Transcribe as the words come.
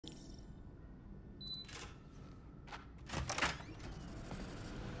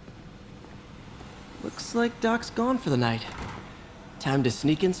Looks like Doc's gone for the night. Time to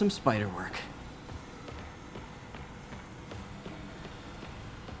sneak in some spider work.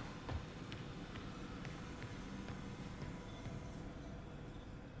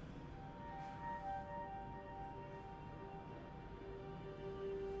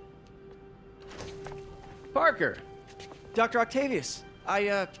 Parker! Dr. Octavius,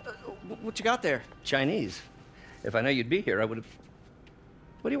 what you got there? Chinese. If I know you'd be here, I would have...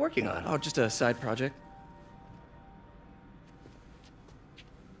 What are you working on? Oh, just a side project.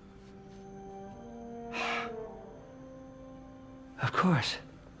 Of course.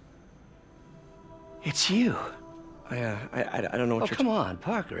 It's you. I don't know what Oh, you're... come on,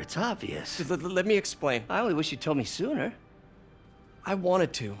 Parker, it's obvious. Let me explain. I only wish you told me sooner. I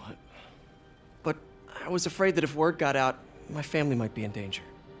wanted to, but I was afraid that if word got out, my family might be in danger.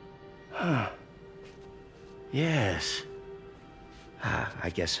 Huh. Yes. I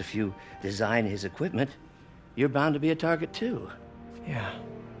guess if you design his equipment, you're bound to be a target too. Yeah.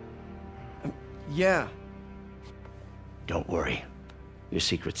 Yeah. Don't worry. Your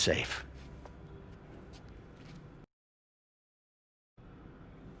secret's safe.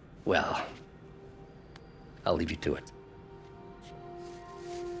 Well, I'll leave you to it.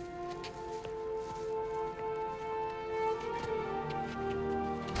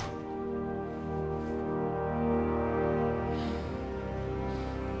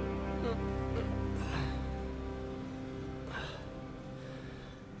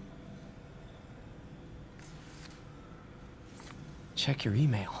 Check your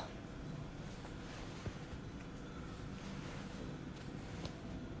email.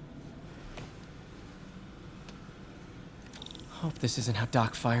 Hope this isn't how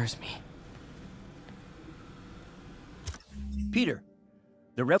Doc fires me. Peter,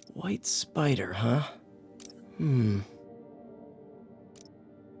 the White spider, huh?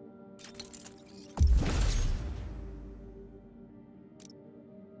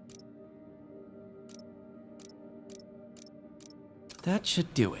 That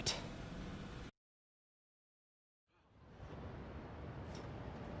should do it.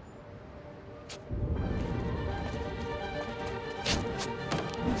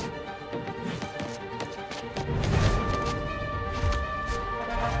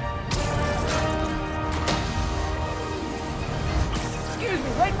 Excuse me,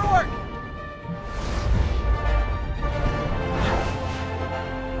 late for work!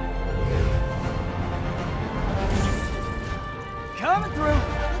 Coming through!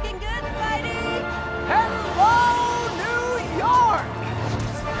 Looking good, Spidey! Hello, New York!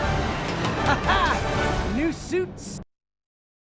 Ha-ha! New suits.